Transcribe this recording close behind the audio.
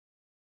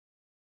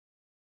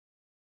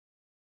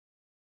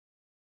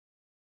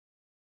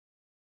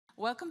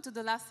Welcome to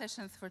the last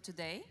sessions for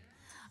today.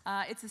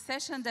 It's a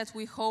session that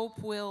we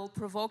hope will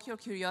provoke your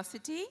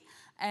curiosity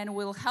and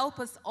will help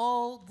us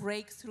all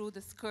break through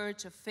the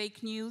scourge of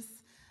fake news,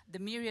 the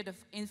myriad of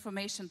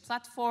information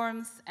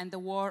platforms, and the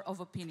war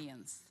of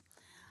opinions.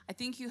 I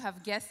think you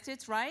have guessed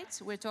it right.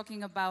 We're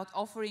talking about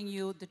offering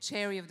you the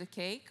cherry of the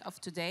cake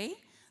of today,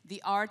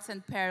 the arts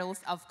and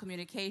perils of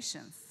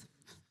communications.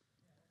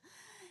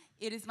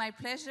 It is my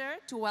pleasure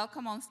to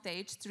welcome on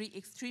stage three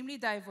extremely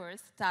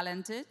diverse,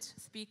 talented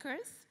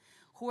speakers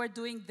who are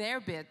doing their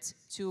bit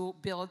to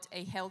build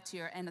a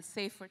healthier and a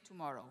safer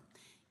tomorrow.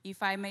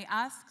 If I may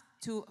ask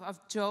Joe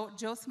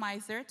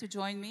Smizer to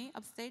join me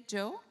upstage.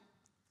 Joe?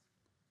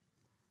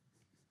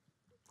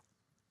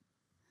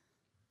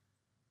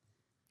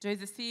 Joe is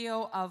the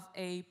CEO of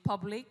a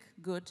public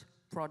good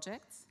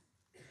project.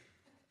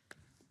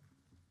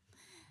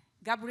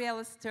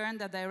 Gabrielle Stern,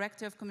 the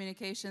Director of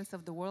Communications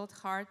of the World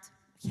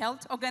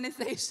Health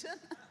Organization.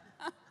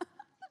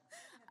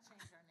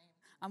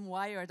 I'm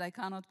wired, I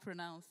cannot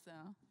pronounce.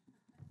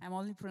 I'm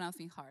only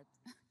pronouncing hard.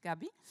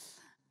 Gabi.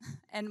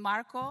 And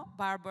Marco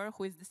Barber,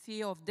 who is the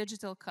CEO of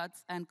Digital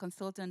Cuts and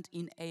consultant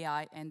in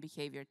AI and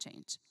behavior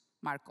change.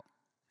 Marco.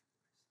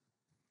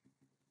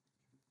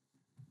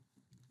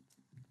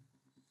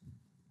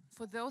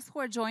 For those who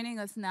are joining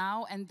us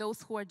now and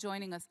those who are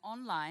joining us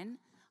online,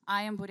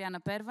 I am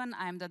Boriana Pervan.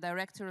 I am the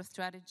Director of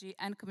Strategy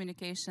and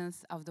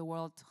Communications of the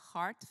World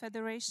Heart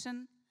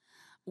Federation,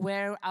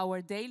 where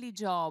our daily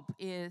job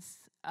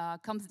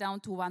comes down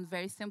to one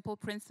very simple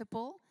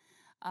principle,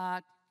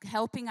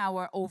 helping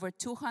our over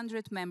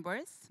 200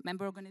 member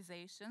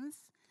organizations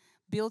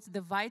build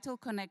the vital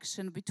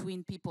connection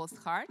between people's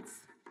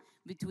hearts,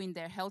 between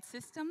their health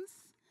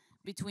systems,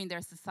 between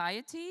their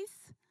societies,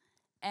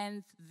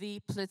 and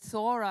the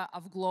plethora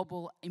of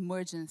global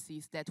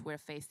emergencies that we're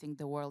facing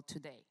the world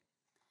today.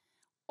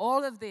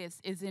 All of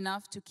this is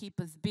enough to keep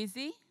us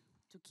busy,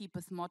 to keep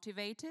us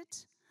motivated,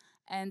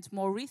 and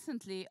more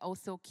recently,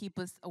 also keep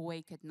us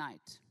awake at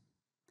night.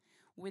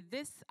 With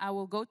this, I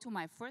will go to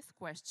my first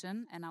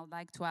question, and I would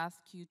like to ask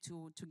you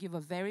to give a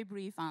very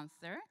brief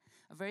answer,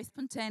 a very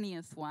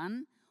spontaneous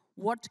one.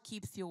 What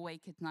keeps you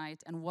awake at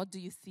night, and what do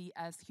you see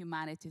as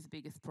humanity's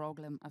biggest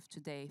problem of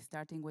today,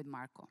 starting with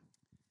Marco?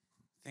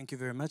 Thank you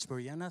very much,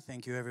 Boriana.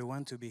 Thank you,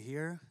 everyone, to be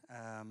here.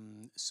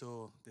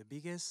 So the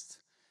biggest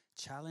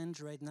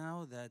challenge right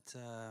now that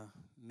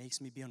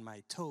makes me be on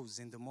my toes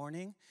in the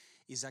morning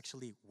is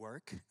actually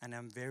work, and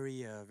I'm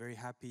very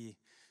happy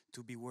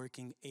to be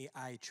working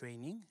AI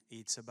training.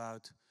 It's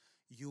about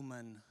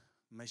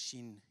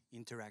human-machine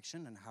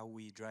interaction and how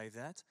we drive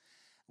that.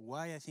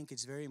 Why I think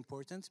it's very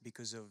important?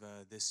 Because of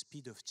the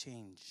speed of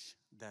change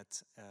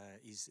that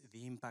is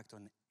the impact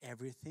on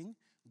everything,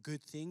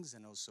 good things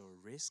and also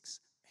risks,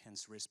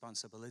 hence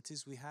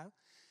responsibilities we have.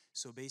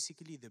 So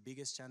basically, the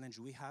biggest challenge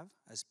we have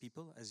as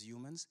people, as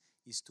humans,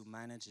 is to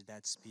manage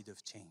that speed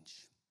of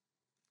change.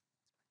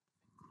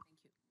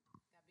 Thank you.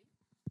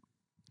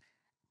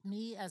 Gabi?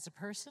 Me as a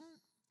person,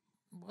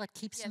 what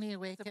keeps me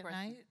awake at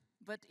night?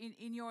 But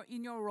in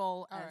your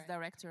role as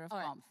Director of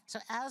Comms. So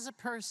as a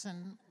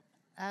person,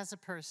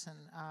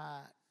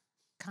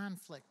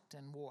 conflict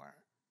and war.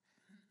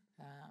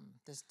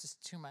 There's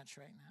just too much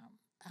right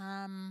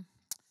now.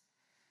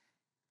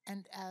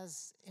 And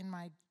as in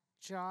my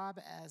job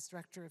as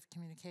Director of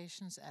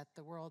Communications at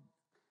the World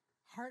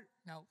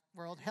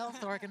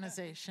Health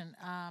Organization,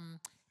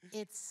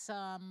 it's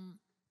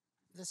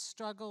the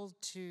struggle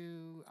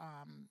to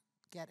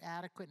get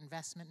adequate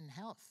investment in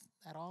health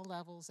at all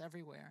levels,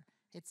 everywhere.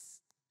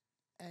 It's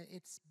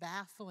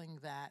baffling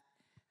that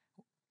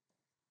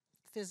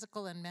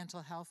physical and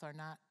mental health are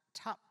not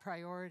top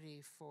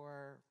priority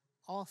for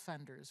all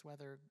funders,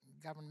 whether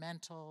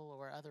governmental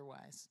or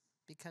otherwise,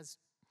 because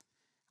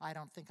I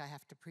don't think I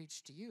have to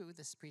preach to you,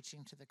 this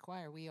preaching to the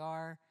choir. We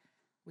are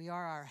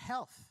our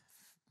health,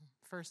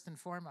 first and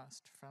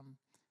foremost, from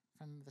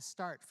the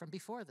start, from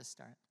before the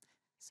start.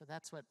 So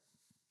that's what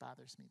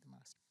bothers me the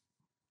most.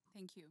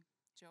 Thank you.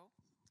 Joe?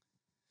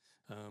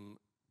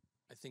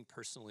 I think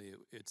personally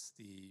it's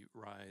the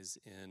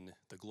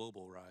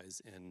global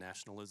rise in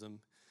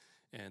nationalism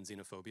and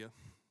xenophobia.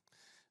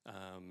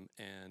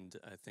 And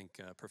I think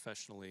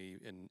professionally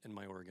in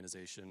my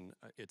organization,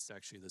 it's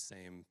actually the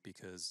same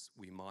because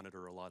we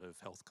monitor a lot of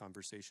health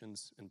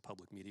conversations and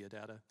public media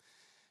data.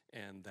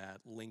 And that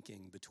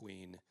linking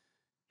between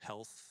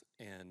health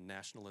and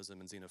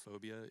nationalism and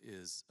xenophobia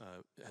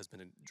has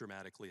been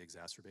dramatically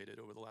exacerbated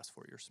over the last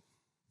 4 years.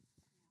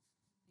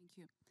 Thank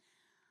you.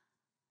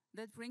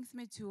 That brings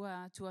me to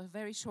a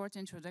very short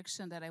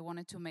introduction that I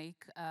wanted to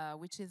make,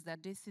 which is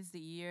that this is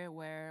the year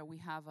where we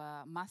have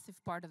a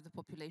massive part of the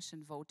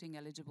population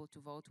eligible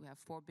to vote. We have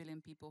 4 billion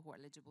people who are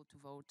eligible to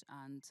vote,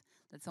 and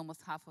that's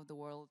almost half of the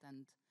world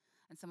and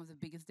some of the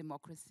biggest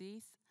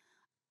democracies.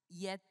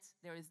 Yet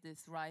there is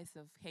this rise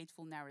of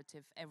hateful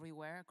narrative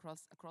everywhere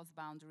across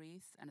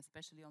boundaries, and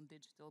especially on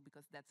digital,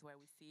 because that's where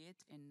we see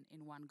it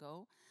in one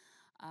go.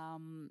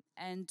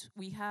 And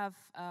we have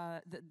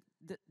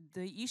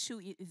the issue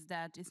is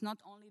that it's not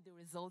only the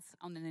results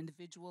on an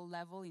individual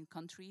level in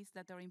countries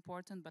that are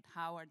important, but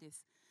how are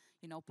these,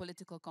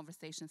 political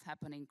conversations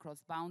happening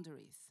cross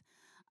boundaries,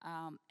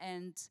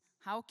 and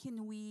how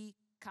can we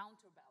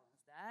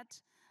counterbalance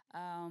that?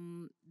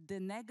 The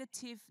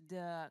negative,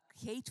 the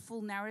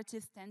hateful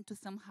narratives tend to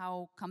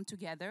somehow come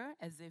together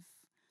as if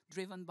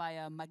driven by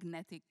a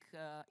magnetic,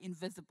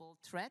 invisible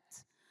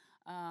threat,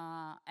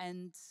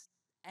 and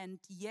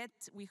yet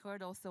we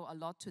heard also a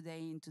lot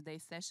today in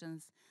today's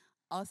sessions,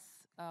 us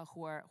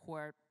who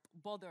are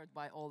bothered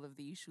by all of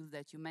the issues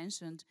that you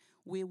mentioned,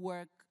 we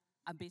work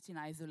a bit in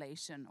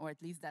isolation, or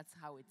at least that's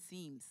how it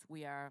seems.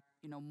 We are,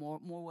 more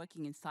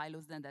working in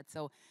silos than that.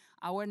 So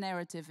our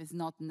narrative is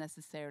not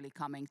necessarily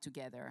coming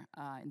together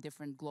in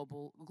different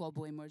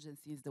global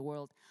emergencies, the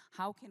world.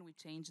 How can we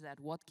change that?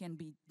 What can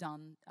be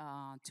done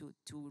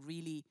to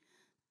really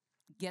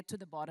get to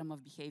the bottom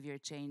of behavior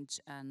change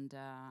and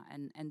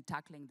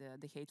tackling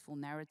the hateful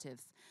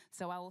narratives?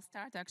 So I will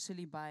start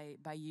actually by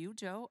you,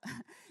 Joe,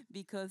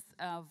 because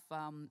of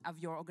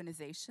your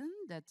organization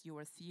that you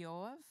are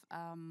CEO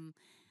of,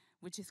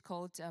 which is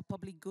called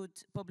Public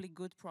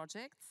Good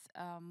Projects.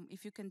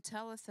 If you can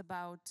tell us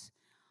about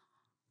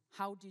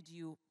how did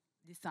you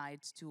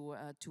decide to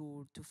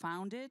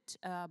found it,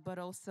 but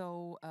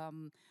also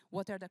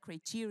what are the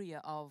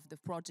criteria of the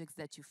projects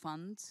that you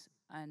fund,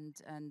 and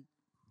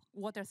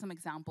what are some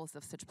examples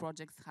of such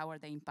projects? How are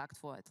they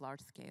impactful at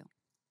large scale?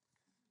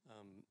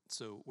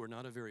 So we're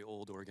not a very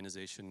old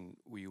organization.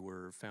 We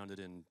were founded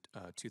in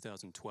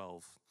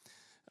 2012.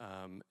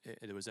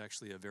 It was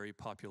actually a very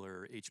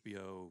popular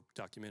HBO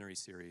documentary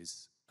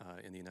series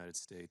in the United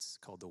States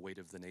called The Weight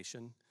of the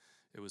Nation.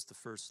 It was the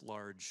first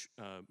large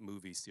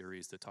movie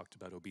series that talked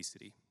about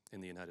obesity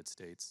in the United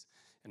States,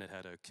 and it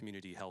had a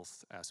community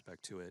health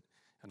aspect to it.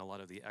 And a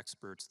lot of the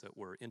experts that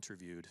were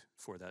interviewed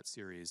for that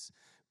series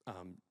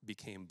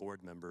became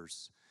board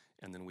members,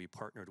 and then we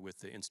partnered with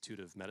the Institute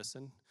of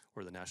Medicine,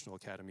 or the National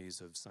Academies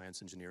of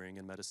Science, Engineering,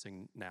 and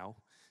Medicine now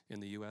in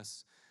the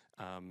US.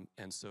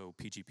 And so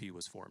PGP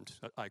was formed.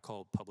 I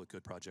call Public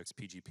Good Projects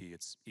PGP.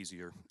 It's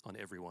easier on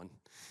everyone.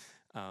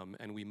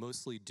 And we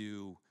mostly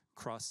do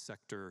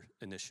cross-sector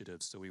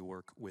initiatives. So we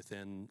work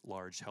within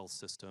large health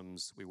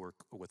systems. We work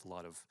with a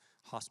lot of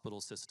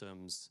hospital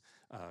systems,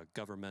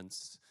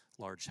 governments,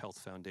 large health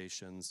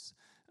foundations.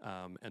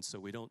 And so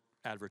we don't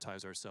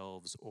advertise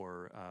ourselves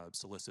or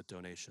solicit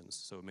donations.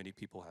 So many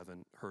people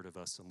haven't heard of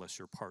us unless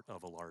you're part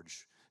of a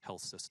large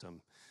health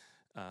system.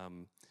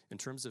 In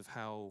terms of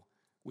how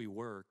we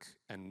work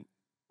and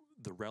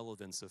the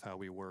relevance of how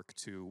we work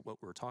to what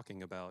we're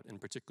talking about, in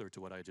particular to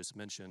what I just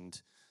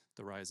mentioned,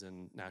 the rise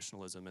in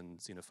nationalism and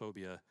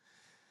xenophobia,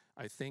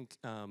 I think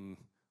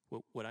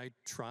what I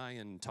try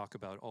and talk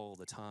about all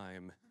the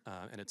time,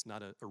 and it's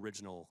not an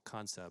original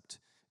concept,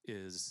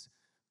 is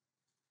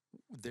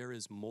there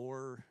is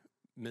more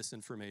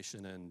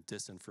misinformation and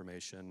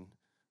disinformation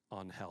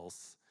on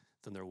health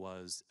than there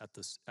was at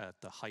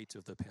the height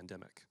of the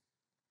pandemic.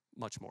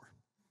 Much more.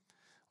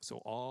 So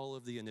all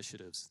of the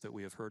initiatives that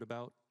we have heard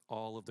about,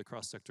 all of the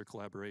cross-sector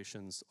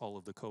collaborations, all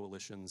of the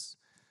coalitions,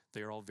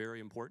 they are all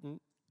very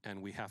important,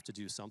 and we have to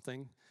do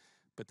something,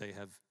 but they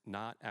have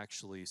not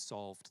actually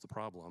solved the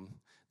problem.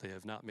 They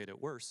have not made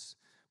it worse,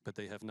 but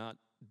they have not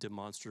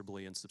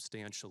demonstrably and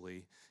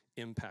substantially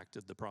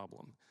impacted the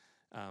problem.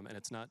 And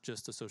it's not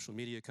just the social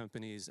media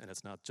companies, and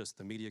it's not just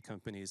the media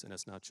companies, and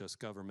it's not just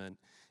government.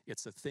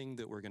 It's a thing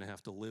that we're going to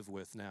have to live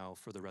with now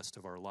for the rest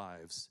of our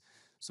lives.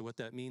 So what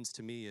that means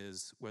to me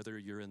is whether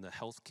you're in the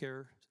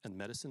healthcare and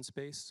medicine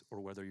space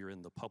or whether you're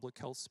in the public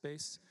health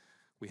space,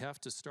 we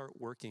have to start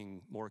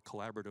working more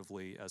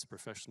collaboratively as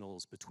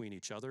professionals between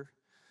each other.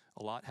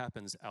 A lot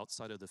happens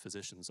outside of the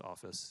physician's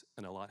office,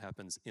 and a lot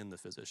happens in the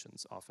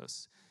physician's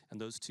office.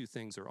 And those two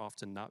things are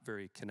often not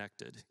very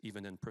connected,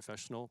 even in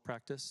professional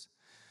practice.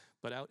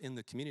 But out in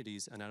the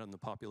communities and out in the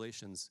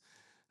populations,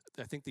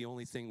 I think the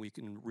only thing we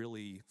can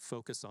really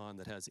focus on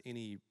that has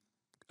any,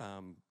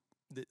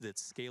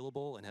 that's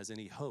scalable and has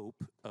any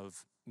hope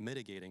of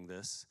mitigating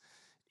this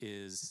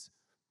is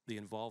the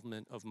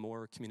involvement of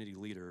more community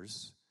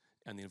leaders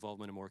and the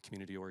involvement of more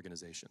community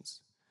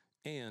organizations.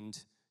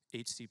 And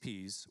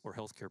HCPs, or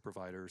healthcare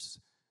providers,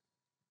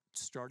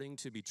 starting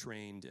to be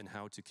trained in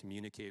how to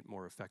communicate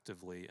more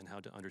effectively and how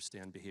to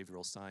understand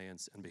behavioral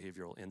science and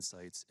behavioral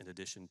insights in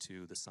addition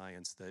to the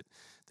science that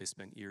they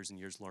spent years and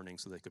years learning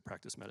so they could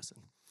practice medicine.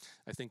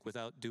 I think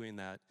without doing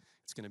that,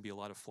 it's going to be a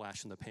lot of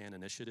flash in the pan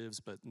initiatives,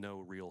 but no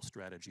real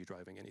strategy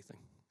driving anything.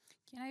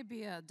 Can I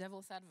be a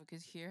devil's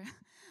advocate here?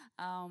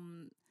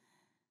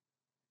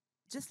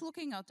 Just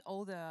looking at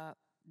all the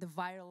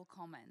viral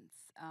comments,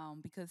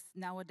 because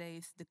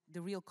nowadays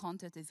the real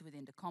content is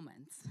within the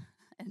comments.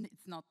 And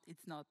it's not,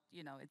 it's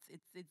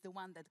the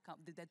one that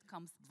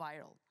comes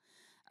viral.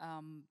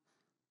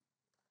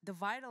 The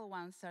viral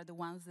ones are the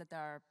ones that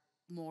are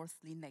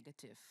mostly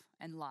negative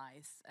and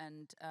lies.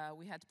 And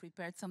we had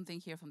prepared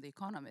something here from The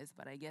Economist,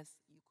 but I guess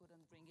you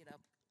couldn't bring it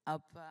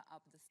up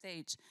the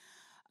stage.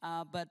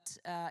 But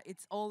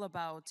it's all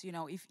about, you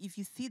know, if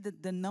you see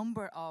the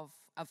number of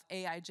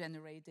AI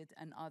generated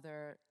and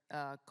other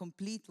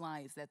complete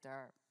lies that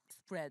are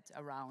spread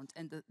around,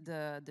 and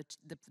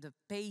the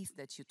pace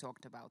that you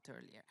talked about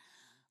earlier,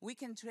 we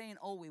can train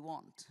all we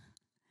want.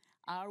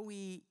 Are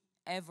we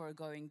ever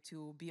going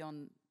to be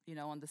on, you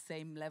know, on the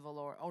same level,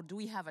 or do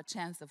we have a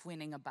chance of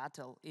winning a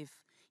battle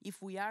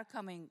if we are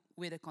coming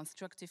with a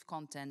constructive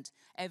content,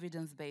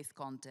 evidence-based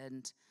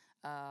content,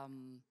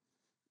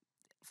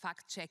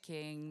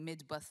 fact-checking,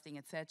 myth-busting,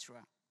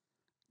 etc.?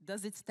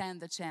 Does it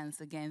stand a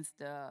chance against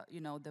the,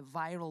 you know, the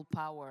viral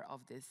power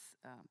of this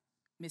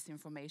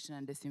misinformation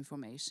and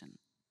disinformation?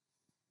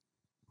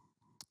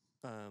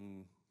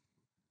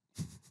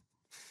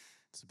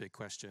 It's a big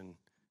question.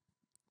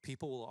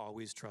 People will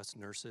always trust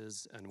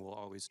nurses and will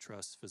always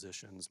trust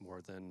physicians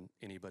more than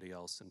anybody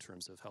else in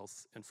terms of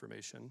health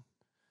information.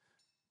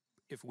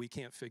 If we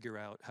can't figure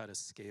out how to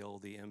scale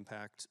the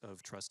impact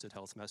of trusted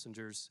health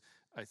messengers,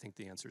 I think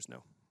the answer is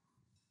no.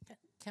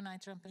 Can I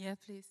jump in? Yeah,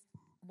 please.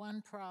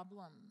 One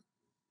problem,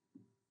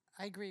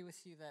 I agree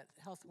with you that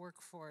health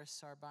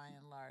workforce are by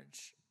and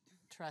large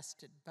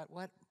trusted, but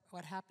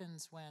what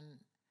happens when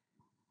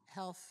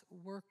health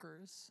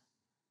workers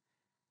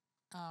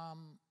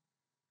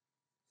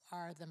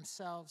are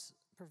themselves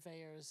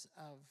purveyors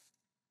of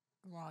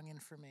wrong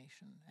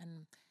information?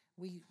 And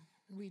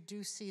we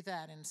do see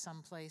that in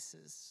some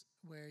places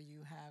where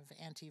you have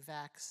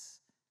anti-vax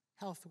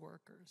health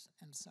workers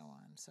and so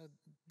on. So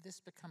this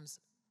becomes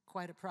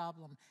quite a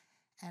problem.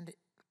 And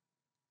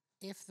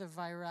if the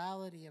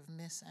virality of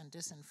mis and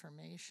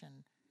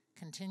disinformation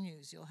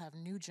continues, you'll have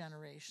new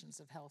generations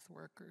of health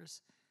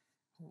workers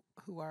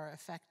who are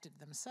affected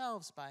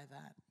themselves by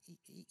that,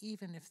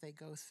 even if they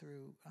go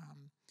through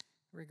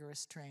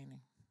rigorous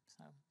training.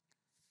 So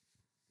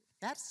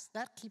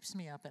that keeps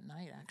me up at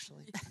night,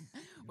 actually.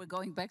 We're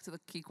going back to the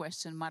key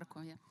question,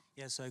 Marco. Yeah.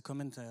 Yeah, so I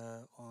comment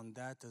on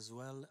that as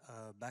well.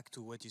 Back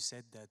to what you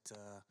said, that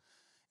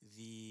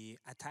the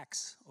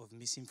attacks of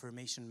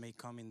misinformation may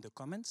come in the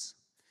comments.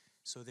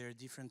 So there are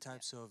different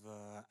types of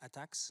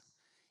attacks.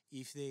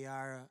 If they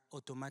are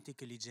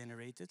automatically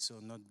generated, so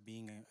not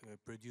being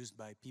produced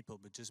by people,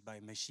 but just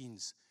by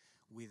machines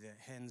with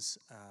hence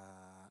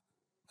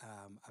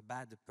a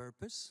bad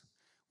purpose,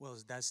 well,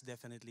 that's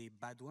definitely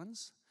bad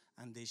ones,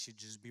 and they should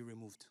just be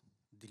removed,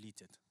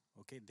 deleted.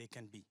 Okay, they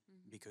can be,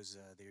 because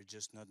they're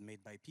just not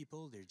made by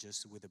people, they're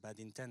just with a bad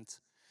intent.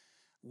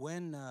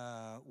 When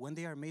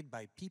they are made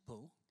by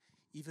people,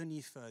 even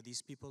if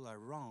these people are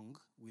wrong,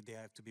 they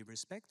have to be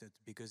respected,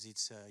 because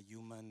it's a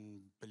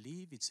human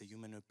belief, it's a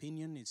human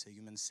opinion, it's a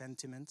human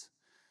sentiment,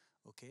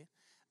 okay?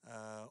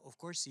 Of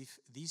course, if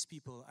these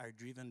people are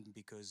driven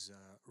because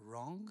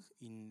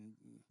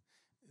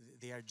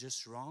they are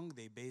just wrong,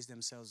 they base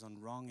themselves on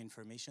wrong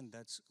information,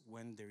 that's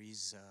when there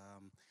is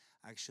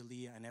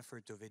actually an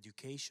effort of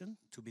education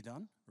to be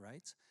done,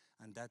 right?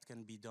 And that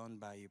can be done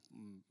by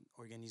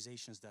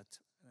organizations that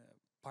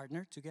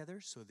partner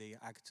together, so they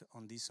act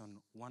on this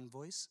on one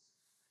voice.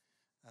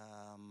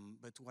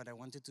 But what I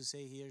wanted to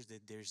say here is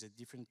that there's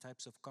different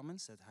types of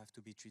comments that have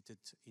to be treated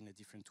in a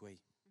different way.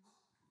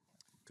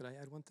 Could I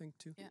add one thing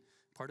too? Yeah.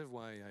 Part of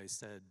why I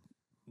said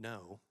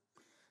no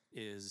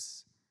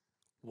is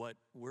what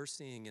we're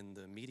seeing in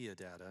the media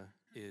data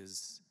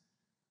is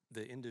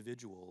the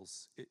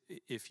individuals.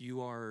 If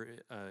you are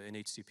an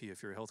HCP,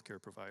 if you're a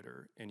healthcare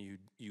provider, and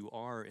you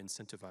are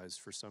incentivized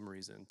for some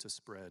reason to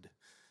spread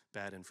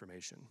bad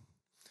information,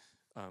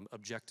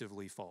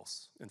 objectively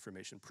false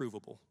information,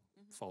 provable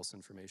false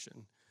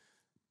information,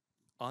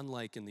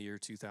 unlike in the year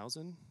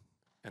 2000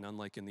 and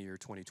unlike in the year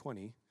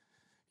 2020,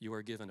 you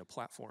are given a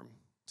platform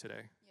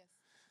today. Yes.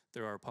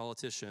 There are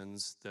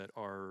politicians that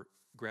are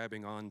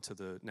grabbing onto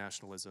the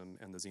nationalism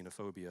and the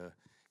xenophobia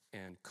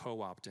and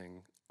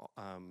co-opting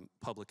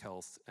public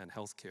health and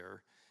healthcare,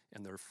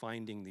 and they're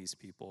finding these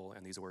people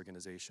and these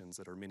organizations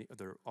that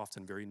they're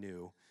often very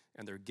new,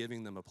 and they're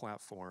giving them a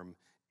platform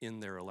in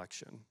their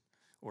election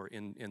or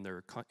in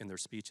their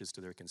speeches to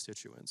their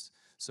constituents.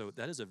 So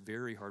that is a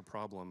very hard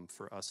problem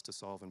for us to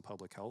solve in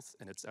public health,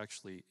 and it's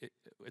actually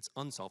it's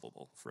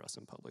unsolvable for us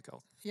in public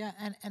health. Yeah,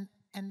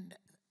 and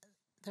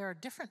there are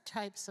different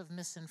types of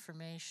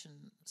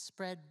misinformation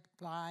spread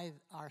by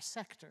our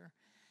sector.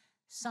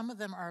 Some of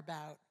them are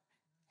about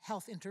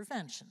health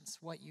interventions,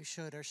 what you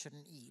should or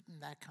shouldn't eat,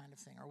 and that kind of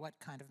thing, or what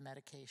kind of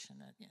medication,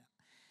 you know.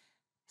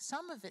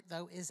 Some of it,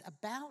 though, is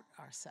about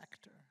our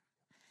sector.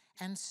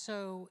 And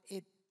so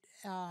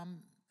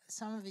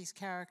some of these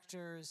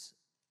characters,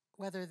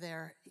 whether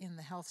they're in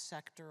the health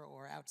sector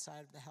or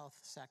outside of the health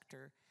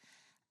sector,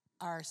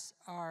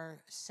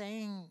 are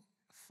saying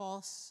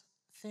false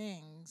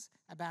things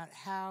about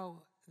how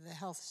the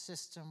health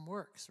system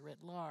works writ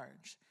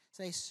large.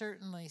 So they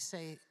certainly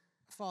say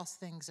false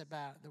things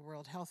about the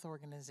World Health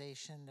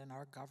Organization and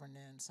our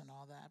governance and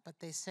all that, but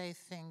they say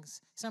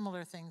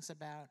similar things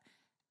about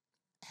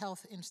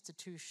health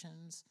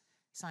institutions,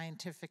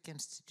 scientific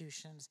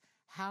institutions,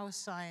 how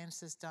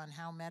science is done,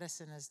 how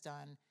medicine is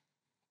done,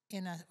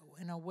 in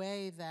a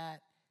way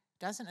that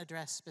doesn't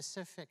address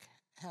specific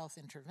health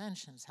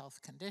interventions,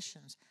 health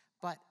conditions,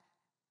 but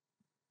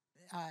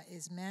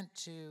is meant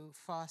to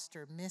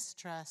foster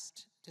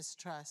mistrust,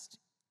 distrust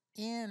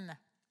in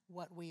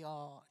what we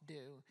all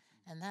do.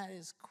 And that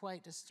is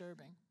quite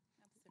disturbing.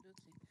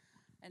 Absolutely.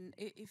 And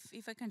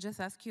if I can just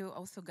ask you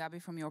also,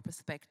 Gabi, from your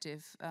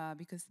perspective,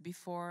 because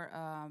before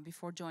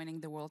joining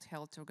the World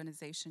Health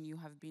Organization, you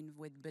have been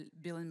with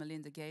Bill and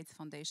Melinda Gates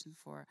Foundation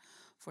for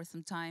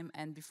some time,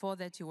 and before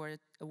that, you were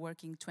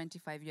working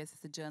 25 years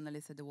as a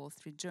journalist at the Wall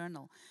Street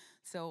Journal.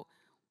 So,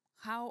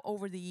 how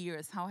over the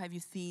years, how have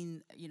you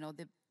seen,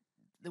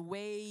 the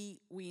way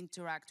we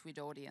interact with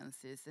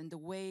audiences and the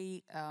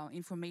way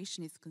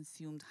information is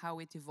consumed, how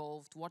it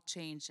evolved, what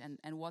changed,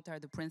 and what are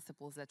the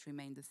principles that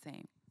remain the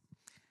same?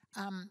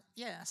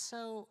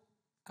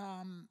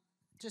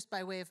 Just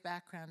by way of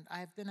background,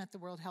 I've been at the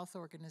World Health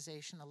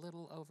Organization a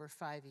little over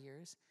 5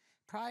 years.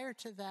 Prior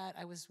to that,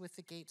 I was with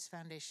the Gates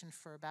Foundation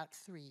for about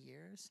 3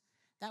 years.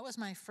 That was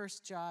my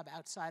first job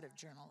outside of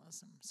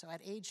journalism. So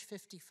at age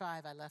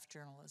 55, I left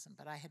journalism,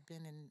 but I had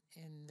been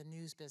in the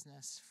news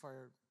business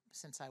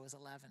since I was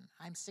 11.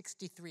 I'm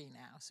 63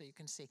 now, so you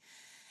can see.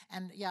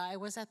 And yeah, I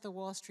was at the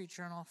Wall Street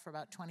Journal for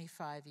about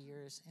 25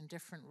 years in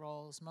different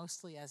roles,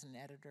 mostly as an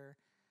editor,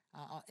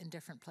 in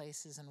different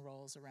places and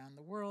roles around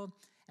the world.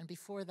 And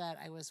before that,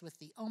 I was with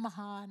the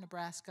Omaha,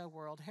 Nebraska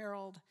World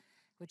Herald,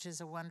 which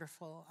is a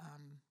wonderful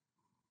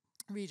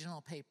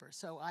regional paper.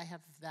 So I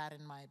have that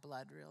in my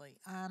blood, really.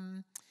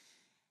 I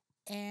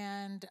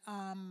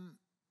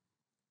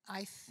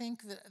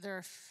think that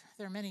there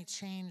are many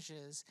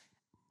changes.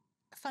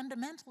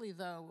 Fundamentally,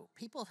 though,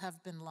 people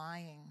have been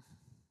lying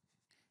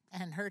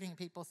and hurting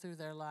people through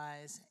their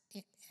lies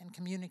and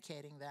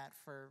communicating that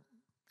for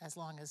as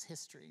long as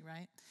history,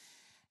 right?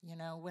 You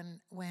know,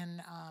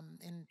 when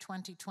in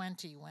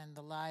 2020, when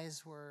the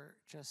lies were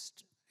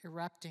just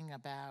erupting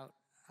about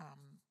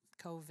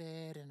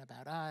COVID and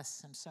about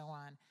us and so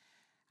on,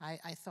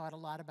 I thought a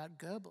lot about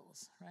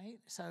Goebbels, right?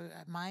 So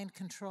mind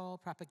control,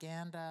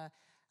 propaganda,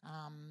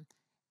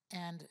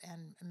 and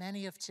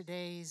many of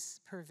today's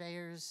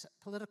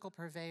political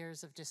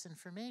purveyors of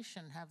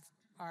disinformation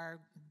are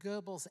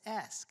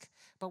Goebbels-esque.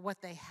 But what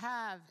they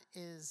have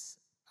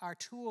are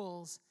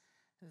tools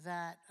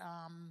that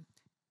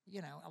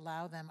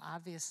allow them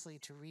obviously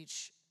to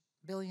reach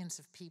billions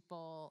of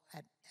people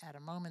at a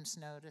moment's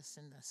notice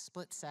in a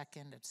split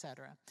second, et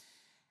cetera.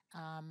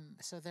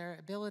 So their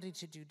ability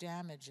to do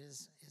damage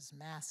is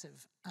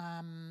massive.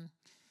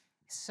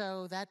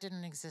 So that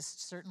didn't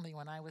exist certainly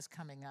when I was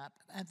coming up.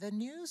 The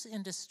news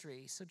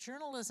industry, so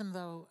journalism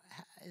though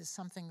is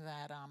something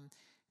that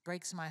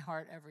breaks my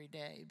heart every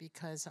day,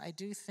 because I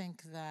do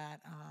think that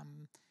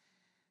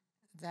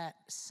that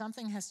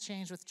something has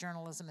changed with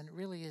journalism, and it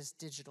really is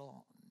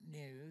digital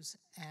news,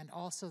 and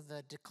also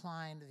the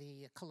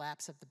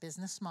collapse of the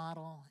business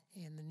model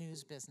in the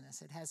news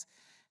business. It has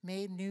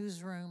made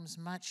newsrooms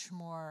much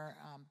more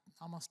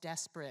almost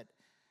desperate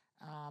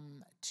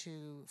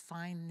to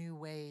find new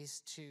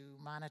ways to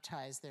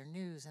monetize their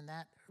news, and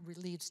that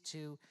leads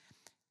to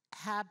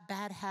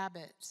bad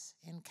habits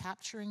in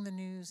capturing the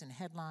news and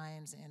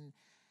headlines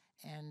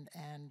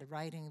and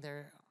writing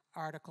their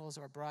articles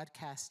or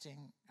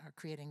broadcasting or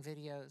creating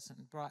videos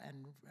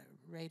and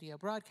radio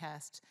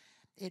broadcasts.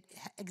 It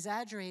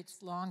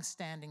exaggerates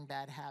long-standing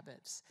bad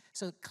habits.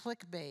 So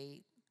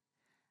clickbait,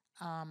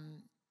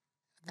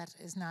 that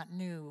is not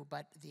new,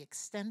 but the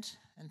extent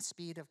and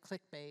speed of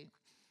clickbait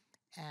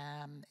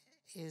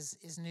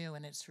is new,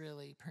 and it's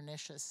really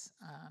pernicious.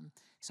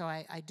 So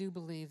I do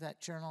believe that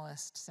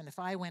journalists, and if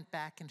I went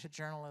back into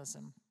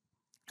journalism,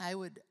 I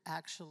would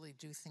actually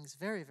do things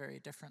very, very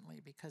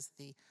differently, because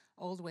the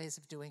old ways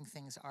of doing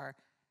things are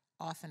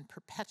often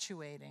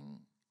perpetuating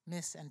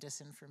mis and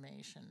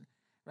disinformation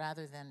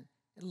rather than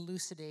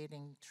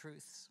elucidating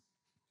truths.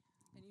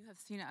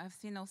 And I've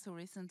seen also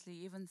recently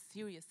even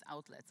serious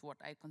outlets, what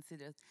I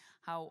consider,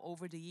 how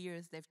over the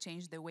years they've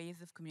changed their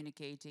ways of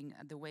communicating,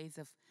 the ways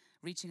of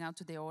reaching out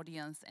to their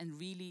audience, and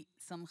really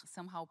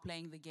somehow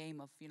playing the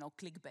game of,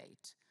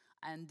 clickbait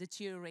and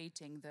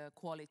deteriorating the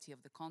quality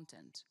of the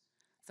content.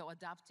 So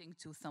adapting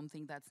to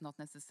something that's not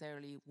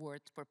necessarily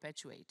worth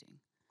perpetuating.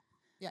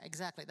 Yeah,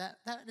 exactly. That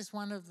is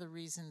one of the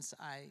reasons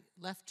I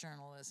left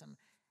journalism.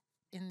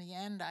 In the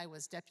end, I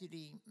was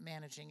deputy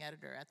managing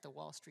editor at the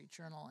Wall Street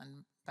Journal,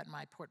 but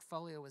my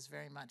portfolio was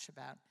very much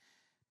about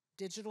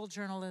digital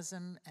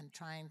journalism and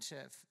trying to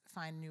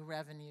find new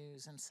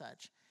revenues and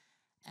such.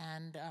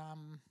 And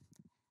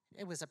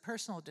it was a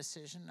personal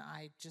decision.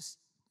 I just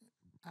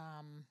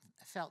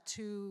felt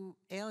too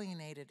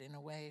alienated in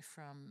a way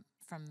from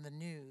the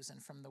news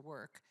and from the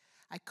work.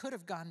 I could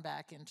have gone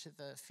back into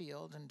the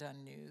field and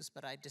done news,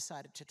 but I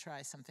decided to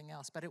try something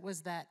else. But it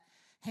was that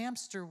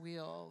hamster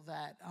wheel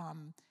that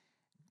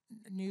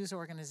news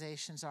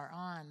organizations are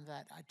on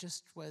that I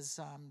just was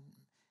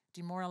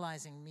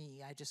demoralizing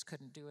me. I just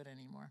couldn't do it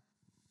anymore.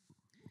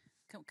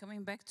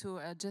 Coming back to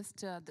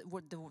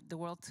the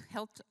World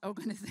Health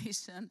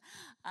Organization,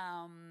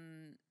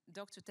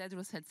 Dr.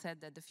 Tedros had said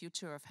that the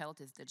future of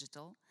health is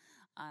digital.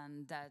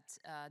 and that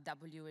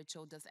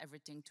WHO does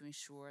everything to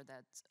ensure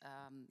that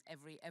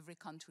every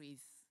country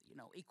is,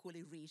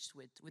 equally reached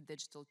with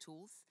digital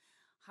tools.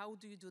 How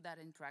do you do that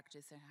in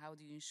practice, and how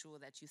do you ensure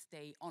that you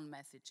stay on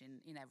message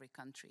in every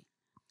country?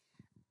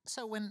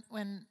 So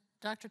when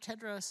Dr.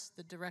 Tedros,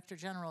 the Director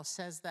General,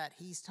 says that,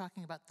 he's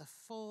talking about the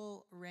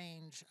full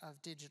range of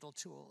digital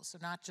tools. So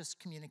not just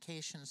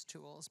communications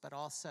tools, but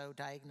also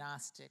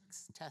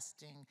diagnostics,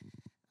 testing,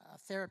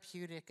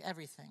 therapeutic,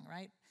 everything,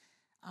 right?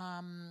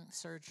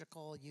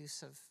 Surgical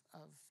use of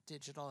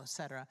digital, et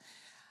cetera.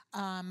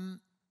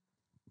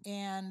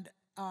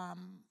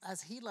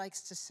 As he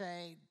likes to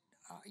say,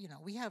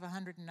 we have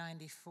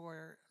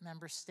 194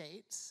 member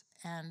states,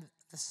 and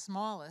the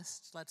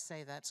smallest, let's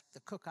say that's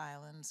the Cook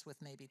Islands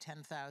with maybe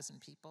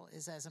 10,000 people,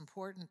 is as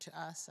important to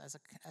us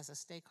as a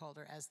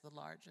stakeholder as the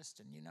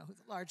largest, and you know who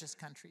the largest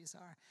countries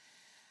are.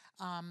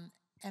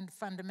 And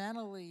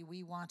fundamentally,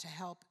 we want to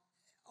help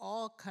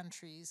all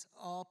countries,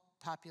 all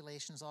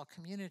populations, all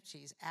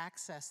communities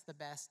access the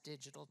best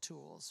digital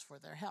tools for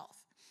their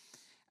health.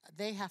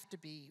 They have to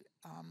be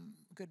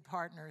good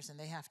partners, and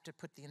they have to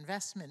put the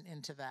investment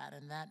into that,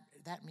 and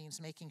that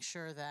means making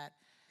sure that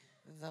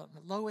the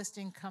lowest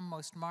income,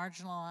 most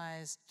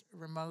marginalized,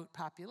 remote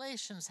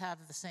populations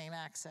have the same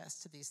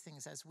access to these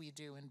things as we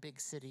do in big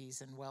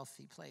cities and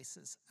wealthy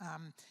places.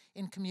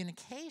 In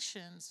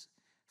communications,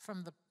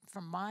 from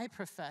my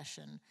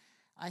profession,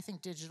 I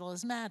think digital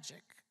is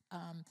magic.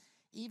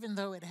 Even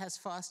though it has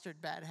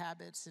fostered bad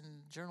habits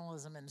in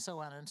journalism and so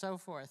on and so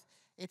forth,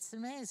 it's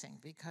amazing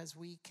because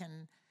we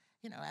can,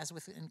 as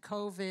in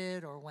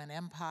COVID or when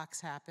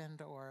MPOX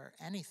happened or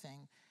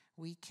anything,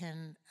 we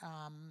can,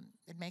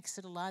 it makes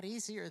it a lot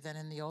easier than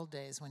in the old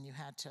days when you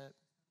had to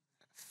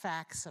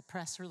fax a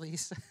press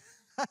release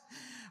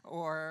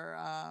or,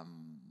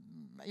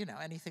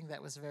 anything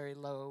that was very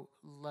low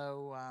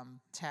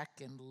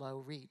tech and low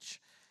reach.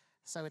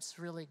 So it's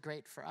really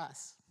great for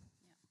us.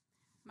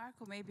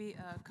 Marco, maybe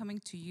coming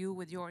to you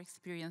with your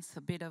experience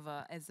a bit of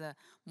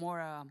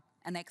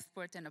an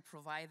expert and a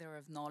provider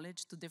of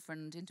knowledge to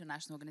different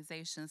international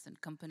organizations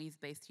and companies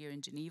based here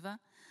in Geneva.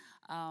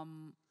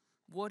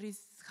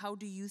 How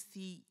do you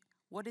see,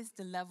 what is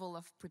the level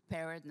of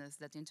preparedness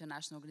that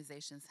international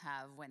organizations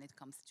have when it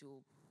comes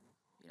to,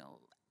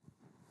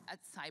 at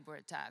cyber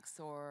attacks,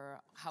 or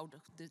how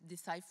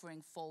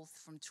deciphering false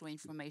from true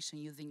information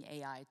using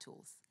AI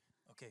tools?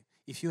 Okay,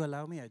 if you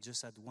allow me, I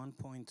just add one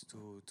point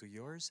to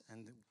yours,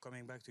 and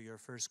coming back to your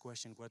first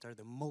question, what are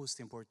the most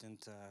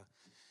important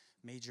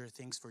major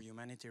things for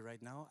humanity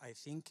right now? I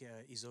think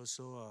is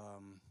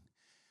also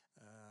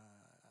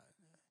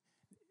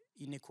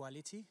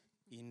inequality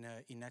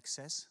in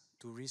access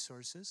to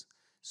resources,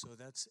 so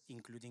that's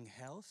including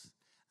health,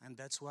 and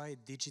that's why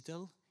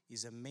digital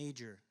is a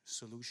major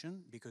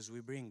solution, because we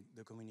bring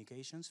the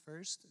communications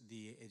first,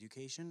 the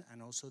education,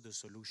 and also the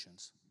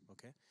solutions,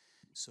 okay?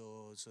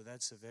 So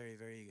that's a very,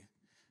 very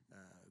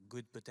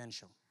good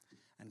potential.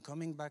 And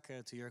coming back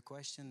to your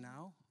question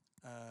now,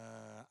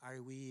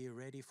 are we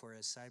ready for a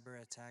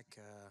cyber attack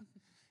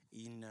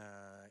in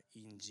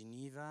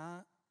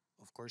Geneva?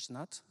 Of course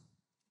not,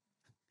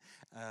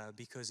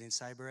 because in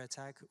cyber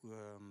attack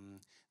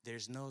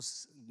there's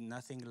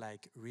nothing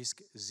like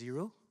risk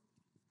zero.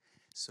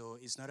 So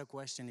it's not a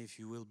question if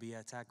you will be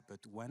attacked,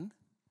 but when.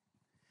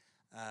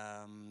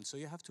 So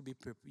you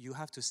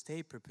have to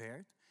stay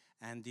prepared.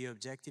 And the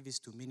objective is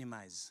to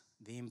minimize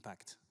the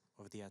impact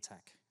of the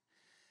attack.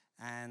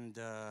 And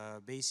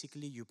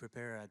basically, you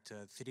prepare at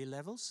 3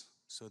 levels.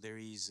 So there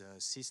is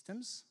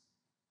systems.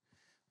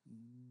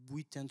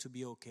 We tend to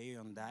be okay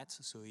on that.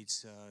 So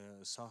it's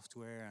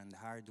software and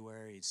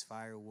hardware, it's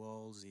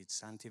firewalls,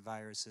 it's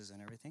antiviruses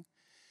and everything.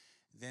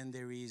 Then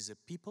there is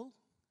people,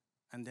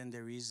 and then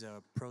there is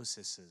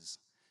processes.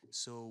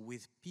 So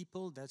with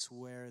people, that's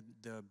where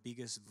the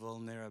biggest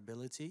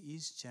vulnerability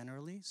is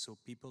generally. So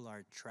people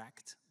are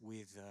trapped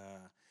with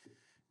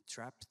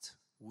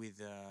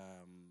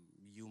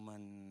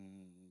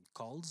human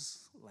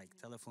calls, like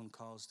telephone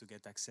calls to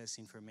get access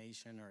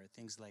information or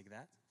things like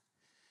that.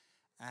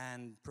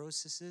 And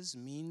processes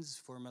means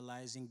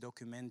formalizing,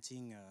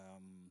 documenting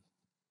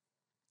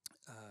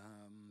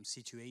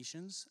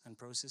situations and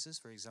processes.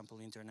 For example,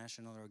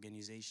 international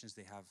organizations,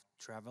 they have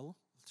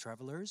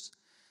travelers.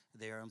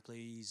 Their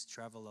employees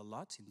travel a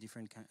lot in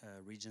different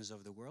regions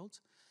of the world,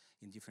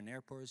 in different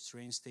airports,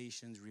 train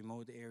stations,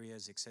 remote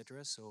areas,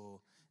 etc.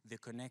 So the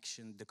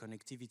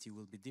connectivity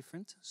will be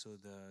different, so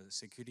the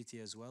security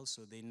as well.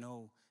 So they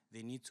know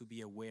they need to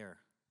be aware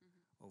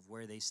of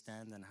where they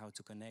stand and how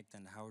to connect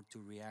and how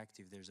to react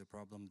if there's a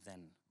problem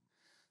then.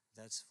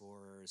 That's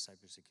for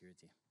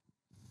cybersecurity.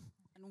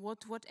 And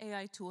what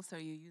AI tools are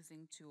you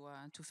using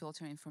to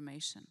filter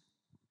information?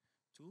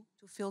 To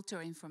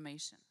filter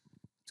information.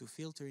 To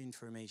filter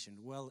information,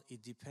 well,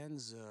 it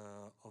depends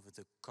of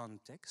the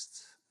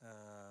context,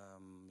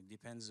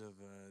 depends of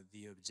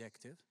the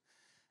objective.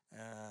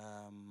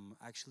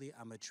 Actually,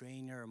 I'm a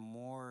trainer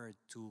more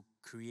to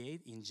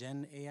create in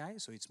Gen AI,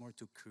 so it's more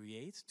to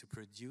create, to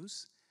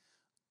produce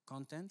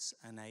contents,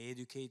 and I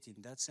educate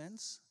in that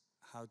sense.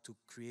 how to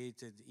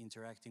create it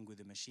interacting with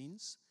the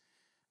machines.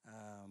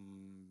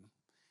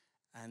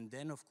 And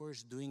then, of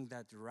course, doing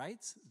that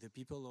right, the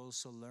people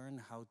also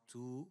learn how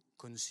to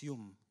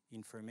consume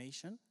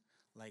information,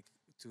 like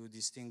to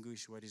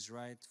distinguish what is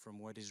right from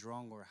what is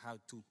wrong, or how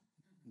to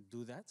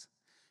do that,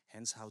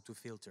 hence how to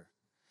filter.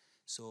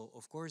 So,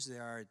 of course,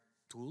 there are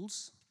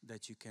tools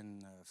that you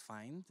can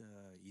find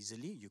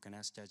easily. You can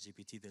ask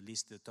ChatGPT to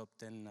list the top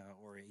 10,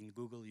 or in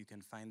Google you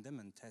can find them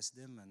and test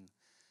them, and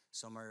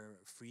some are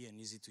free and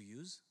easy to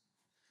use.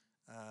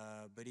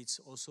 But it's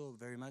also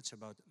very much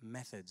about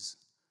methods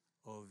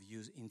of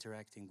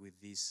interacting with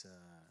these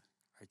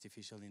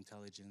artificial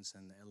intelligence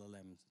and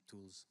LLM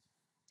tools.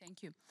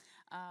 Thank you.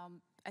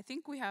 I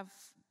think we have,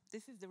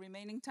 this is the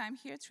remaining time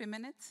here, 3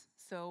 minutes.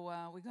 So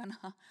we're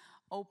gonna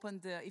open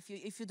the,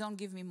 if you don't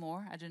give me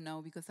more, I don't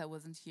know, because I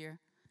wasn't here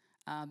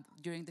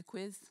during the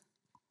quiz,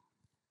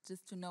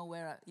 just to know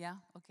where, yeah,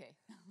 okay.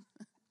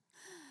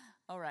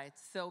 All right,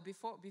 so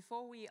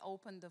before we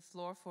open the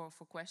floor for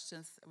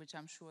questions, which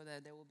I'm sure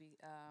that there will be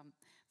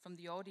from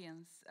the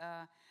audience,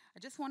 I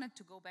just wanted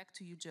to go back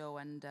to you, Joe,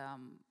 and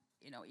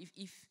you know,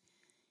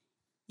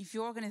 if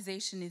your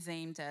organization is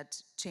aimed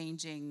at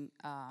changing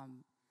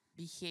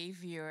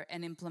behavior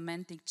and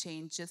implementing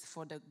change just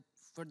for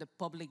the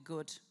public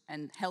good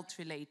and health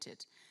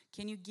related,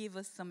 can you give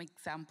us some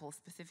examples,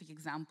 specific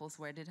examples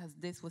where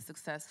this was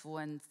successful,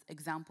 and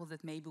examples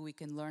that maybe we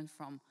can learn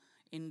from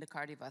in the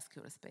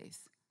cardiovascular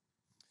space?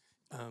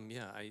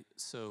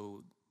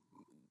 So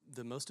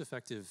the most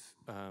effective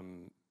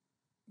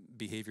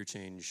behavior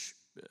change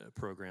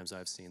programs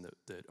I've seen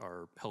that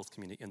are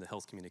in the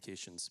health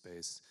communication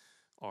space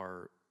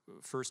are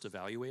first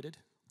evaluated.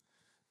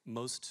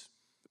 Most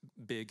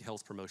big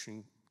health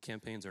promotion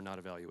campaigns are not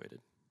evaluated.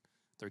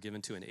 They're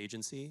given to an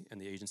agency, and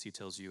the agency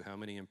tells you how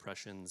many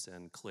impressions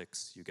and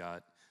clicks you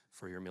got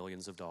for your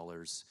millions of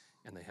dollars,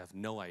 and they have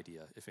no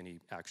idea if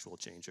any actual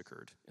change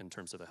occurred in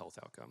terms of a health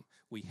outcome.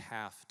 We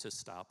have to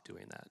stop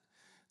doing that.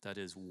 That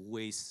is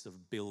wastes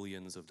of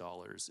billions of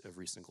dollars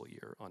every single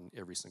year on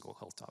every single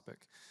health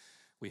topic.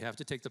 We have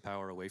to take the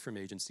power away from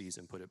agencies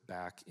and put it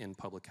back in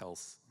public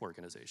health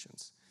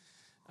organizations.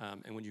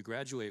 And when you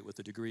graduate with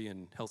a degree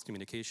in health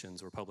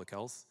communications or public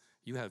health,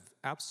 you have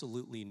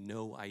absolutely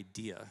no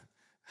idea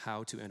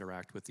how to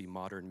interact with the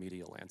modern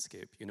media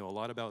landscape. You know a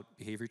lot about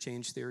behavior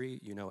change theory,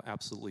 you know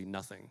absolutely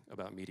nothing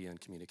about media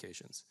and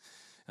communications.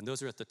 And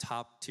those are at the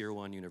top tier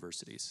 1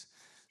 universities.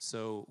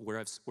 So where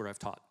I've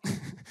taught.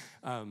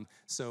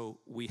 So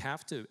we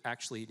have to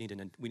actually need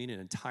an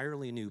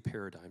entirely new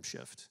paradigm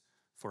shift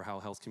for how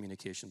health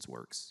communications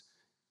works.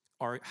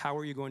 How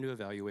are you going to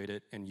evaluate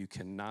it? And you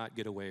cannot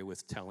get away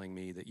with telling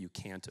me that you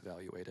can't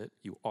evaluate it.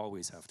 You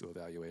always have to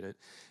evaluate it.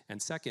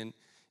 And second,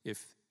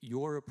 if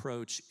your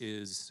approach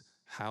is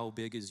how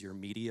big is your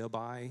media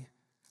buy,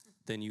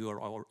 then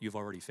you've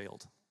already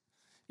failed.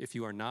 If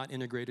you are not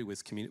integrated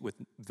with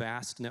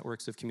vast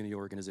networks of community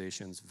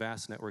organizations,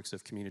 vast networks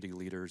of community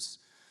leaders,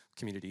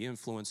 community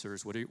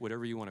influencers,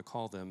 whatever you want to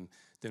call them,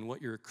 then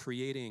what you're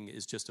creating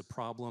is just a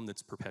problem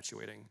that's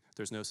perpetuating.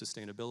 There's no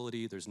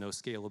sustainability, there's no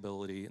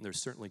scalability, and there's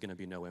certainly going to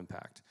be no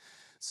impact.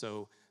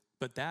 So,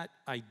 but that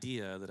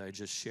idea that I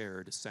just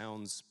shared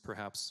sounds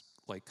perhaps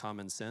like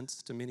common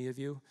sense to many of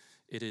you.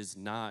 It is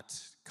not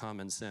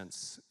common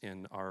sense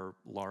in our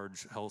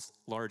large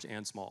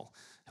and small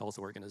health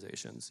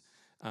organizations.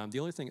 The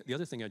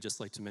other thing I'd just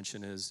like to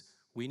mention is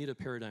we need a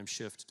paradigm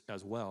shift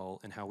as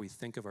well in how we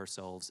think of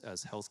ourselves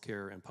as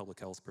healthcare and public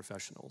health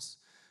professionals.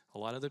 A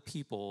lot of the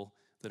people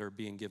that are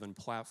being given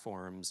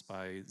platforms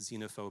by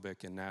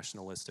xenophobic and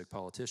nationalistic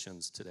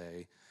politicians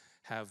today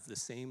have the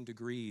same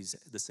degrees,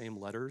 the same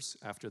letters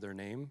after their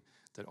name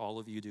that all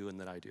of you do and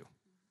that I do.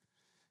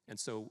 And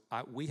so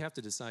we have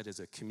to decide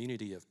as a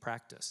community of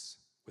practice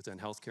within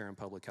healthcare and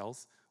public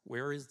health,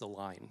 where is the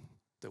line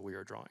that we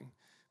are drawing?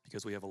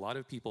 Because we have a lot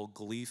of people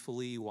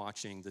gleefully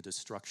watching the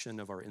destruction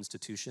of our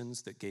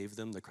institutions that gave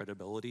them the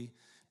credibility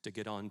to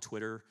get on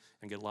Twitter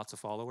and get lots of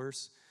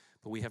followers.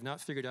 But we have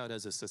not figured out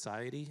as a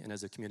society and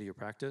as a community of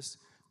practice,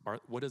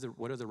 what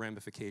are the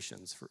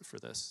ramifications for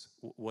this?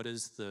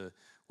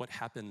 What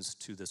happens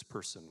to this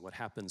person? What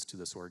happens to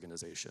this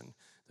organization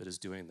that is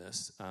doing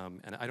this?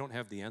 And I don't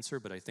have the answer,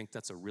 but I think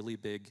that's a really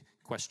big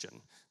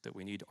question that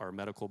we need our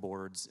medical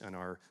boards and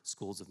our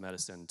schools of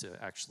medicine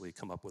to actually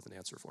come up with an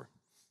answer for.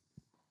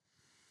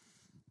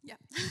 Yeah,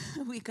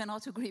 we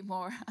cannot agree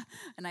more,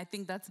 and I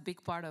think that's a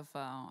big part of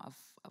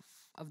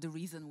the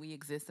reason we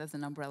exist as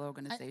an umbrella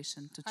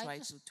organization, to try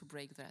to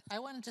break that. I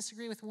want to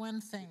disagree with one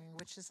thing,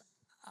 which is,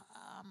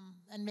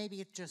 and maybe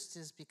it just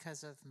is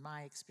because of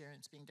my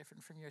experience being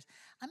different from yours.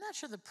 I'm not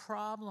sure the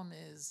problem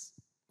is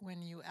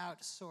when you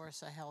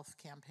outsource a health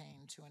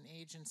campaign to an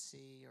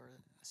agency or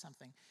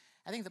something.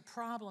 I think the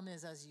problem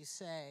is, as you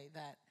say,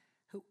 that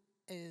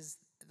is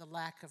the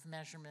lack of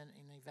measurement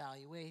and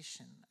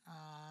evaluation.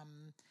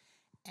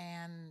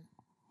 And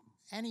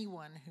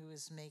anyone who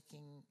is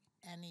making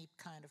any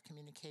kind of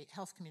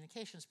health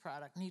communications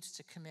product needs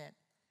to commit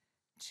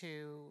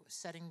to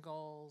setting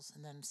goals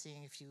and then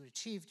seeing if you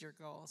achieved your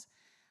goals.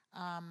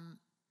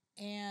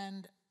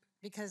 And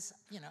because,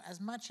 as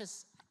much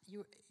as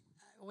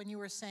when you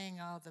were saying,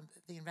 oh,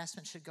 the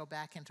investment should go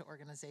back into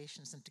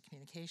organizations, into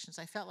communications,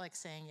 I felt like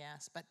saying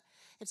yes, but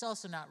it's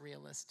also not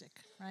realistic,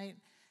 right?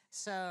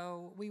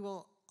 So we,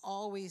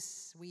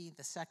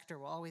 the sector,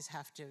 will always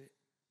have to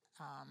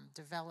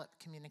develop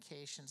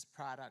communications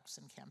products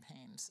and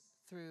campaigns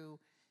through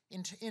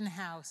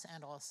in-house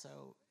and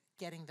also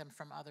getting them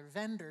from other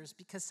vendors,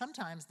 because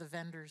sometimes the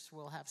vendors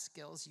will have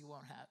skills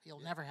you'll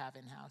never have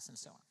in-house and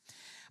so on.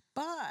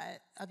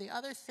 But the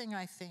other thing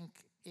I think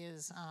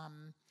is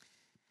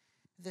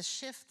the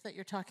shift that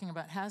you're talking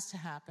about has to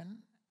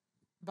happen,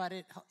 but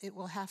it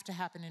will have to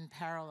happen in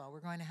parallel. We're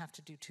going to have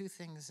to do two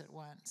things at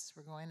once.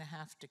 We're going to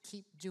have to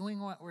keep doing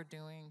what we're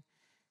doing.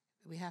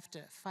 We have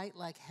to fight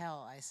like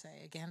hell, I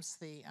say,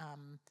 against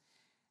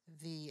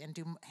and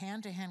do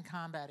hand-to-hand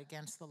combat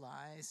against the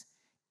lies,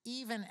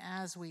 even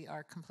as we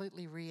are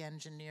completely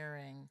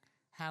re-engineering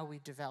how we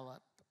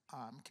develop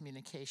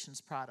communications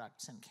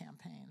products and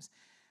campaigns.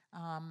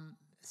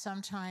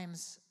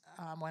 Sometimes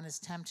one is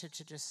tempted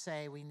to just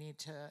say we need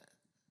to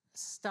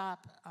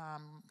stop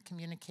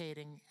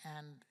communicating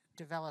and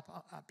develop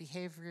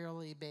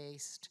behaviorally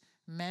based,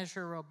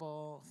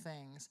 measurable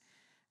things.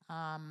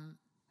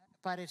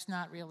 But it's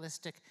not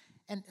realistic.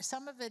 And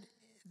some of it,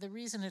 the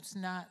reason it's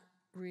not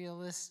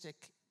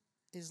realistic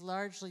is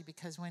largely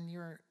because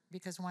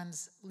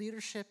one's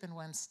leadership and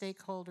one's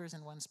stakeholders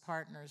and one's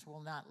partners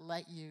will not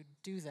let you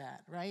do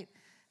that, right?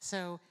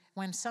 So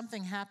when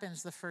something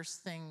happens, the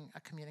first thing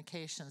a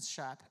communications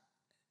shop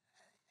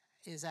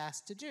is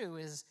asked to do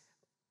is,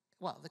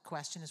 well, the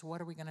question is,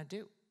 what are we going to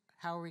do?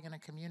 How are we going to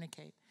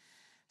communicate?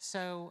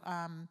 So,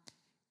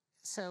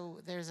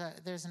 there's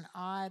an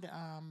odd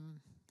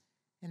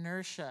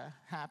inertia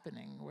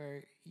happening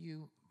where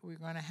we're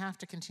going to have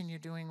to continue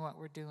doing what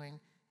we're doing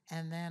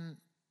and then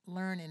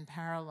learn in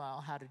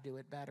parallel how to do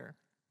it better.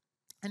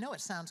 I know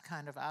it sounds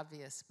kind of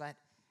obvious, but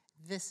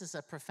this is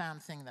a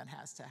profound thing that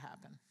has to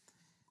happen.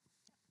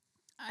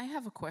 I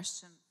have a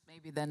question.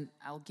 Maybe then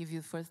I'll give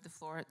you first the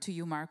floor to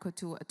you, Marco,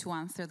 to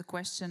answer the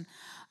question.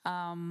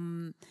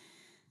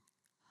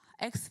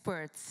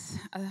 Experts,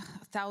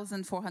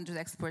 1,400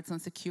 experts on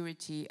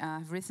security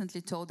have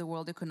recently told the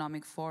World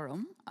Economic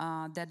Forum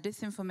that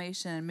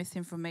disinformation and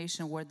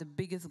misinformation were the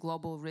biggest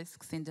global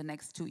risks in the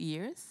next 2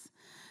 years,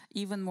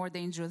 even more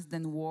dangerous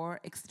than war,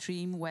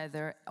 extreme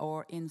weather,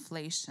 or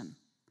inflation.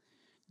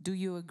 Do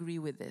you agree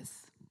with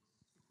this?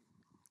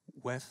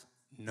 Wef,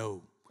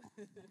 no.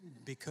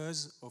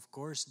 Because, of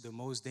course, the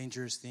most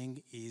dangerous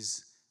thing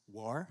is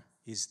war,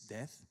 is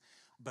death.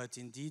 But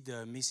indeed,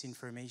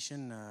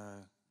 misinformation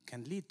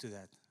can lead to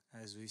that,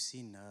 as we've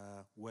seen,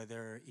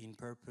 whether in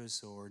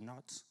purpose or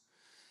not.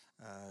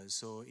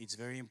 So it's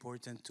very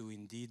important to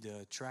indeed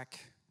track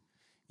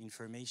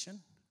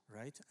information,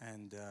 right?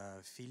 And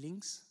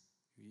feelings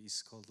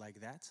is called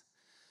like that.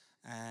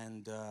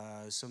 And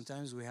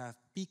sometimes we have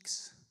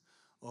peaks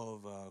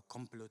of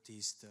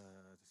complotist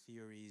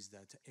theories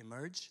that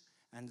emerge.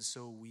 And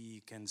so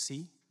we can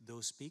see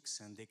those peaks,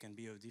 and they can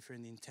be of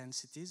different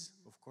intensities,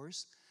 of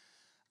course.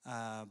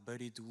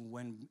 But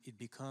when it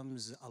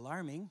becomes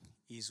alarming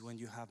is when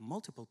you have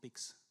multiple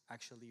peaks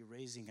actually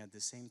raising at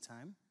the same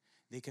time.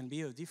 They can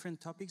be of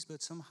different topics,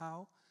 but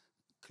somehow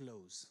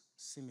close,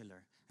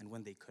 similar. And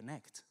when they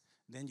connect,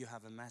 then you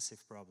have a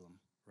massive problem,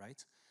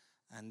 right?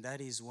 And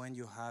that is when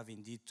you have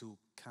indeed to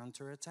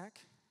counterattack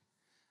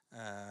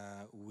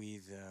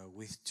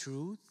with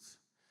truth,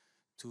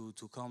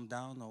 to calm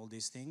down all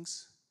these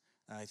things.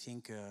 I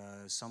think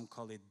some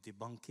call it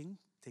debunking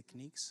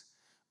techniques,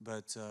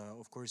 but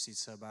of course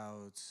it's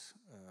about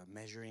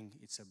measuring,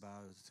 it's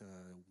about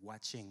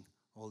watching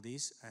all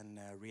this and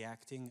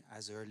reacting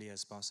as early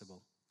as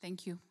possible.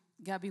 Thank you.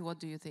 Gabi, what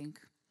do you think?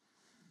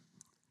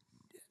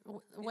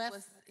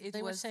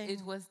 They were saying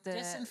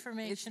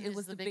disinformation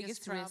is the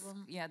biggest problem.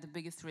 Risk, yeah, the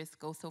biggest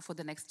risk also for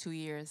the next 2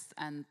 years,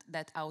 and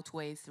that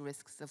outweighs the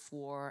risks of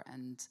war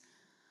and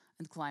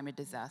climate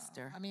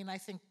disaster. I mean, I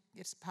think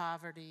it's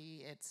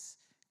poverty, it's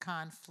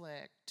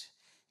conflict,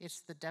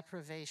 it's the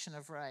deprivation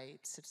of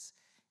rights, it's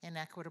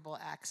inequitable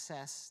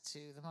access to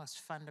the most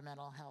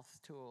fundamental health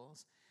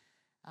tools.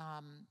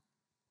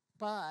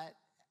 But,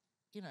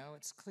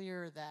 it's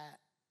clear that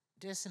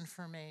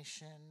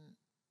disinformation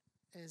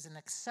is an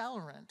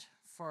accelerant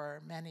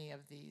for many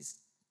of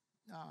these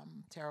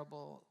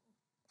terrible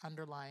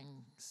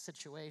underlying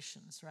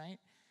situations, right?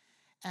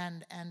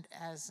 And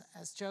as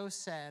Joe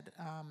said,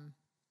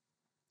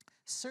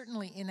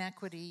 certainly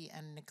inequity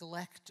and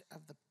neglect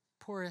of the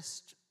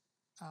poorest,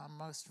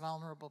 most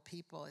vulnerable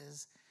people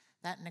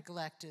that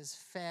neglect is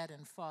fed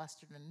and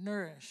fostered and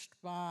nourished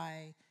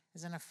by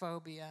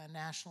xenophobia,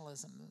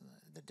 nationalism,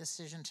 the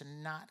decision to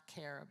not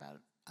care about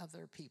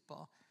other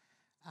people.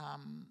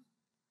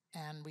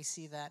 And we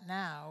see that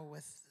now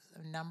with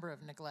a number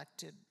of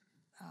neglected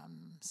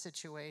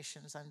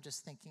situations. I'm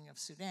just thinking of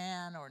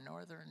Sudan or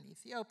northern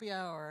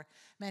Ethiopia or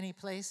many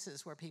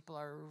places where people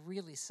are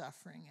really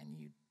suffering, and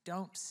you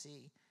don't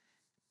see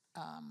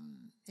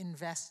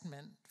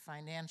investment,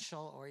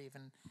 financial or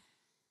even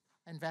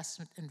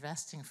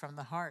investing from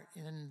the heart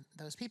in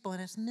those people.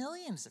 And it's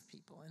millions of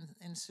people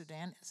in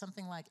Sudan.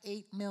 Something like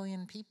 8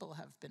 million people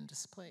have been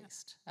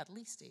displaced, at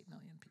least 8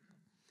 million people.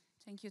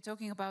 Thank you.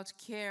 Talking about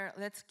care,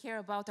 let's care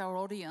about our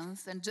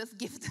audience and just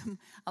give them,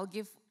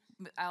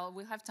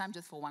 we'll have time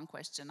just for one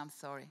question. I'm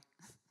sorry.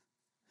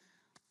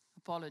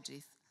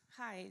 Apologies.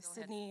 Hi,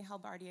 Sydney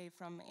Halbardier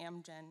from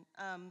Amgen.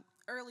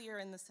 Earlier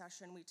in the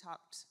session, we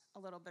talked a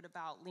little bit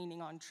about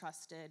leaning on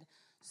trusted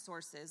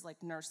sources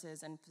like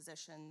nurses and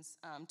physicians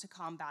to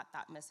combat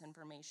that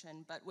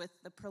misinformation. But with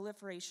the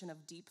proliferation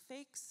of deep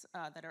fakes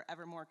that are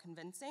ever more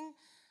convincing,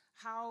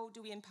 how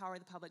do we empower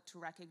the public to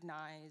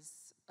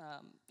recognize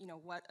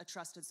what a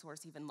trusted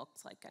source even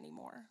looks like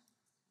anymore?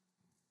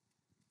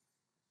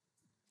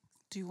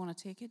 Do you want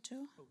to take it,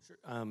 Joe? Oh, sure.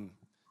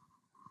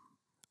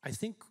 I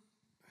think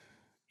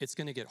it's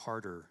going to get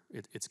harder.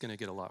 It's going to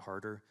get a lot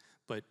harder,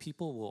 but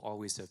people will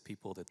always have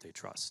people that they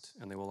trust,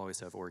 and they will always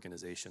have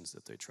organizations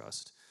that they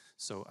trust.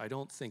 So I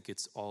don't think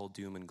it's all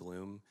doom and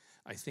gloom.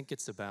 I think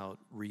it's about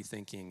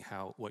rethinking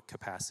what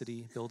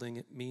capacity building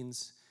it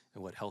means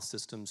and what health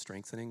system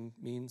strengthening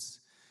means.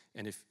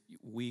 And if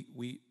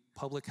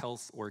public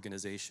health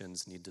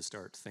organizations need to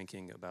start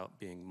thinking about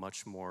having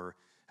much more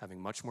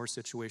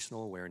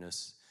situational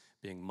awareness,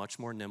 being much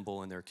more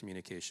nimble in their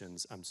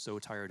communications. I'm so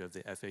tired of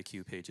the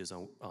FAQ pages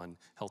on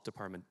health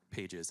department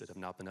pages that have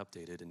not been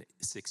updated in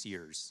 6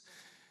 years.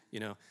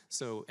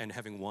 And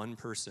having one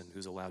person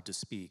who's allowed to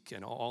speak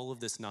and all of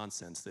this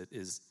nonsense that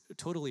is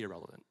totally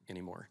irrelevant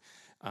anymore.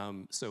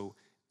 So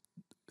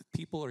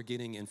people are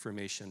getting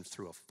information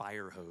through a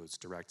fire hose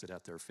directed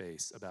at their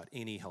face about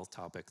any health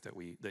topic that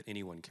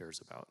anyone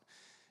cares about.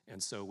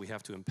 And so we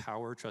have to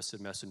empower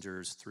trusted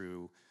messengers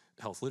through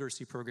health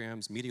literacy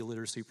programs, media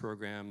literacy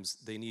programs.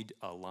 They need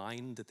a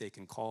line that they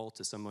can call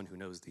to someone who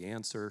knows the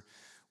answer.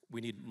 We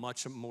need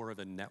much more of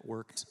a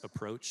networked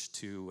approach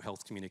to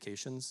health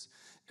communications.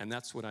 And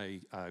that's what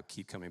I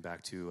keep coming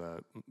back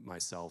to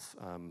myself.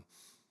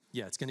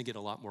 It's going to get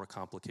a lot more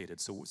complicated.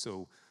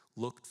 So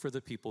look for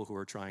the people who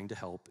are trying to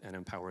help and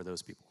empower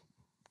those people.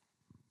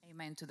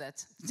 Amen to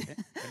that.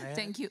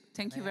 Thank you.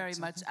 Thank you very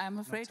much. I'm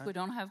afraid we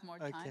don't have more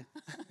time.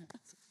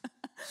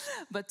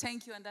 But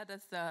thank you, and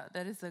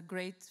that is a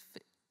great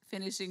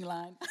finishing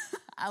line.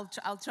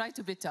 I'll try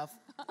to be tough.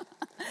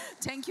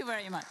 Thank you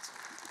very much.